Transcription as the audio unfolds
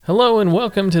Hello and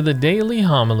welcome to the Daily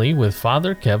Homily with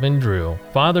Father Kevin Drew.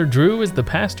 Father Drew is the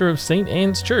pastor of St.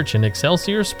 Anne's Church in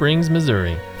Excelsior Springs,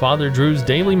 Missouri. Father Drew's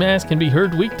daily mass can be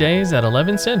heard weekdays at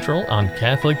 11 Central on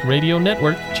Catholic Radio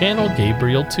Network, channel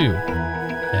Gabriel 2.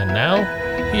 And now,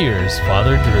 here's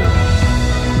Father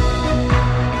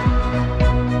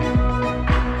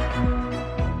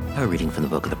Drew. A reading from the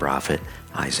book of the prophet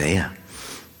Isaiah.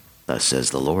 Thus says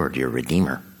the Lord, your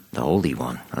Redeemer, the Holy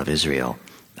One of Israel.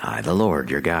 I, the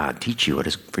Lord, your God, teach you what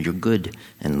is for your good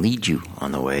and lead you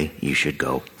on the way you should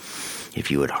go. If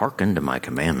you would hearken to my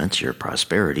commandments, your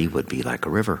prosperity would be like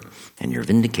a river, and your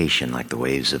vindication like the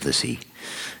waves of the sea.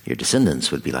 Your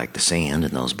descendants would be like the sand,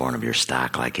 and those born of your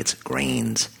stock like its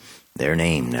grains. Their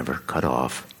name never cut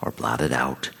off or blotted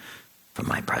out from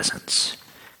my presence.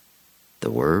 The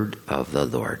word of the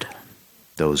Lord.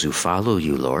 Those who follow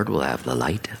you, Lord, will have the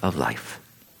light of life.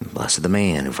 Blessed the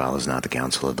man who follows not the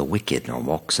counsel of the wicked, nor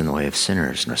walks in the way of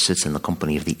sinners, nor sits in the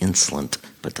company of the insolent,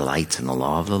 but delights in the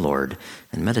law of the Lord,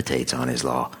 and meditates on his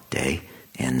law day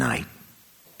and night.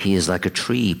 He is like a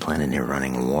tree planted near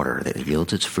running water, that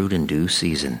yields its fruit in due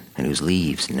season, and whose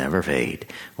leaves never fade.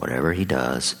 Whatever he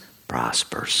does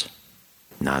prospers.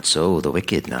 Not so the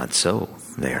wicked, not so.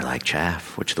 They are like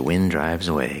chaff, which the wind drives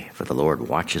away. For the Lord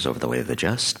watches over the way of the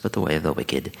just, but the way of the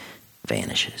wicked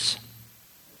vanishes.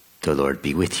 The Lord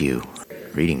be with you.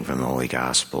 Reading from the Holy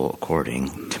Gospel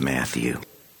according to Matthew.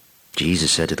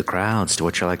 Jesus said to the crowds, to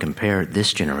what shall I compare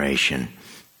this generation?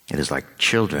 It is like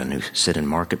children who sit in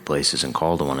marketplaces and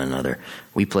call to one another.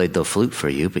 We played the flute for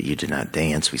you, but you did not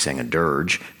dance. We sang a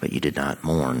dirge, but you did not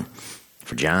mourn.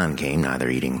 For John came neither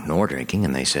eating nor drinking,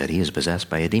 and they said, he is possessed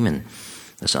by a demon.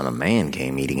 The Son of Man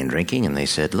came eating and drinking, and they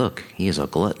said, look, he is a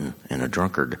glutton and a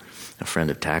drunkard, a friend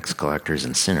of tax collectors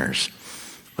and sinners.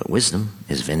 But wisdom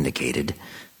is vindicated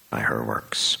by her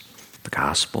works. The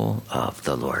Gospel of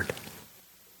the Lord.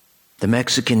 The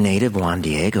Mexican native Juan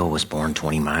Diego was born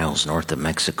 20 miles north of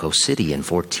Mexico City in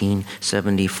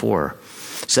 1474.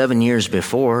 7 years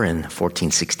before, in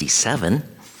 1467,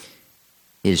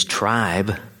 his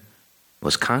tribe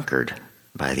was conquered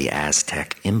by the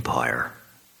Aztec Empire,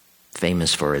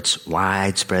 famous for its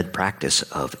widespread practice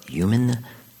of human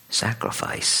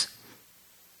sacrifice.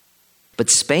 But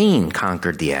Spain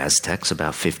conquered the Aztecs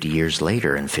about 50 years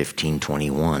later in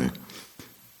 1521,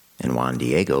 and Juan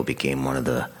Diego became one of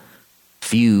the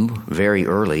few very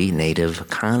early native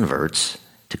converts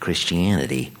to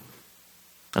Christianity.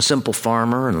 A simple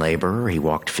farmer and laborer, he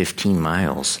walked 15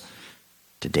 miles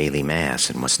to daily Mass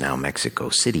in what's now Mexico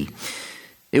City.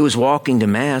 It was walking to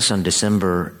Mass on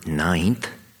December 9th,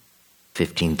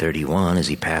 1531, as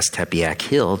he passed Tepeyac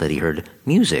Hill that he heard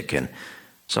music and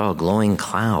saw a glowing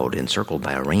cloud encircled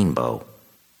by a rainbow.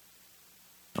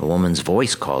 A woman's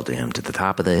voice called to him to the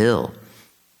top of the hill.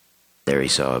 There he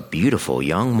saw a beautiful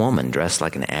young woman dressed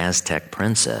like an Aztec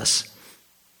princess.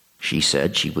 She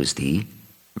said she was the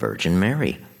Virgin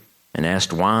Mary and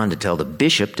asked Juan to tell the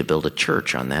bishop to build a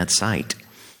church on that site.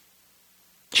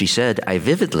 She said, I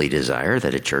vividly desire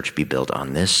that a church be built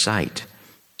on this site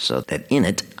so that in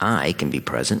it I can be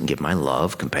present and give my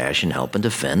love, compassion, help, and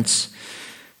defense.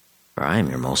 For I am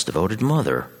your most devoted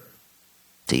mother,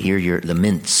 to hear your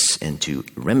laments and to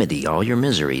remedy all your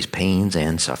miseries, pains,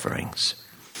 and sufferings.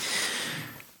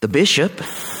 The bishop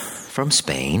from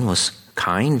Spain was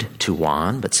kind to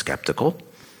Juan, but skeptical.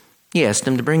 He asked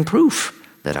him to bring proof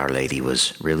that Our Lady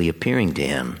was really appearing to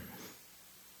him.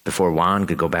 Before Juan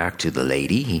could go back to the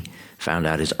lady, he found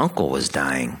out his uncle was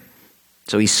dying.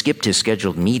 So he skipped his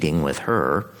scheduled meeting with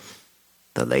her.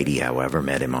 The lady, however,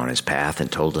 met him on his path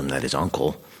and told him that his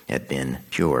uncle had been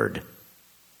cured.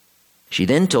 She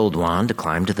then told Juan to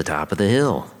climb to the top of the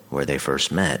hill where they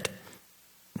first met.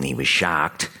 And he was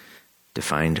shocked to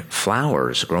find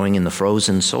flowers growing in the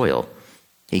frozen soil.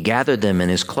 He gathered them in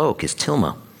his cloak, his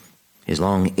tilma, his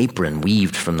long apron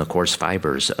weaved from the coarse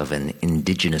fibers of an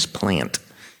indigenous plant,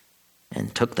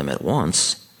 and took them at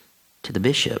once to the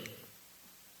bishop.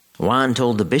 Juan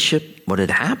told the bishop what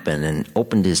had happened and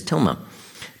opened his tilma.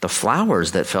 The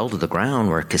flowers that fell to the ground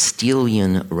were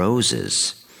Castilian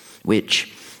roses,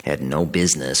 which had no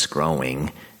business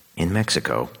growing in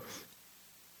Mexico.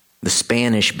 The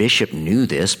Spanish bishop knew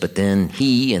this, but then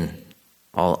he and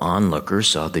all onlookers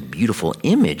saw the beautiful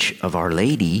image of Our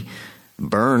Lady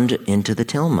burned into the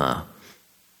tilma.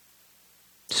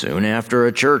 Soon after,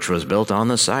 a church was built on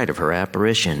the site of her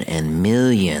apparition, and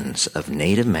millions of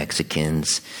native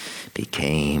Mexicans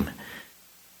became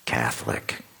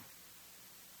Catholic.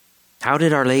 How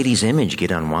did Our Lady's image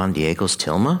get on Juan Diego's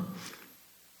tilma?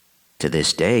 To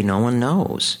this day, no one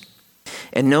knows.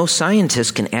 And no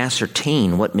scientist can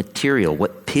ascertain what material,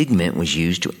 what pigment was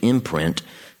used to imprint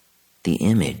the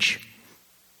image.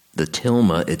 The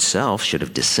tilma itself should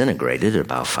have disintegrated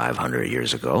about 500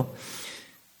 years ago,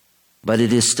 but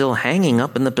it is still hanging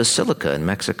up in the basilica in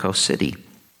Mexico City.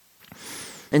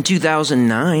 In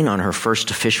 2009, on her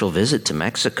first official visit to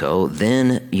Mexico,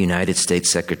 then United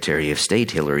States Secretary of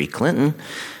State Hillary Clinton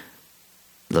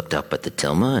looked up at the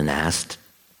tilma and asked,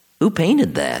 "Who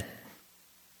painted that?"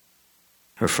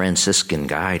 Her Franciscan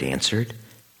guide answered,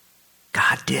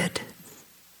 "God did."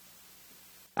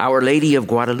 Our Lady of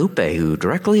Guadalupe, who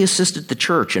directly assisted the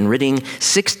church in ridding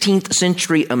 16th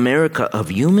century America of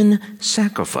human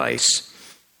sacrifice,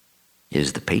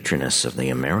 is the patroness of the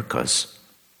Americas.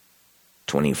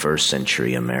 21st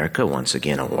century America, once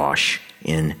again awash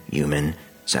in human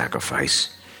sacrifice,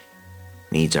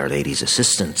 needs Our Lady's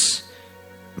assistance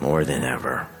more than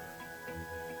ever.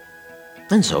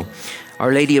 And so,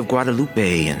 Our Lady of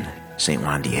Guadalupe and St.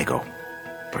 Juan Diego,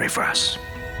 pray for us.